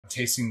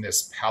tasting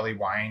this Pali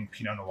Wine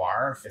Pinot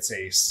Noir. It's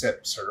a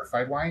SIP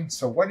certified wine.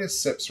 So what is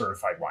SIP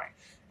certified wine?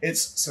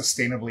 It's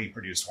sustainably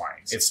produced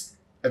wine. It's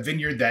a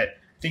vineyard that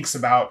thinks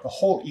about the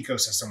whole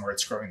ecosystem where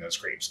it's growing those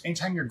grapes.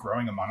 Anytime you're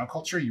growing a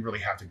monoculture, you really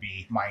have to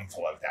be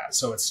mindful of that.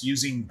 So it's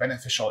using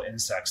beneficial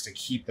insects to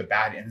keep the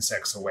bad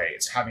insects away.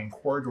 It's having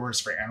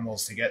corridors for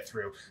animals to get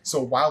through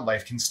so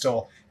wildlife can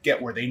still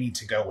get where they need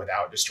to go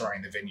without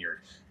destroying the vineyard.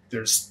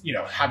 There's,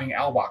 having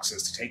owl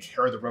boxes to take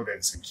care of the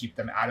rodents and keep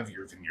them out of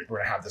your vineyard. We're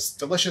gonna have this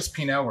delicious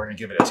Pinot. We're gonna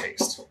give it a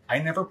taste. I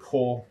never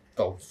pull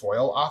the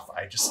foil off.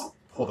 I just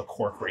pull the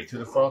cork right through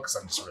the foil because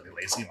I'm just really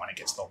lazy and want to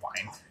get to the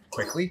wine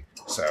quickly.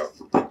 So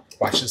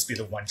watch this be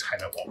the one time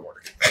it won't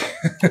work.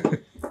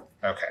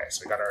 Okay,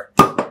 so we got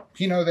our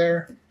Pinot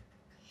there.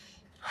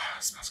 Oh,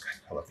 it smells good.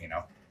 I love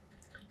Pinot.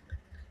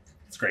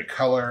 It's great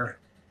color.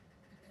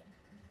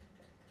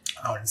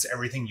 Oh, and it's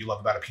everything you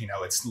love about a Pinot.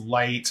 It's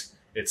light,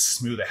 it's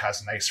smooth, it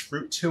has nice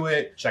fruit to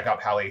it. Check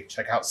out Pali,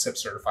 check out SIP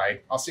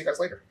Certified. I'll see you guys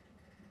later.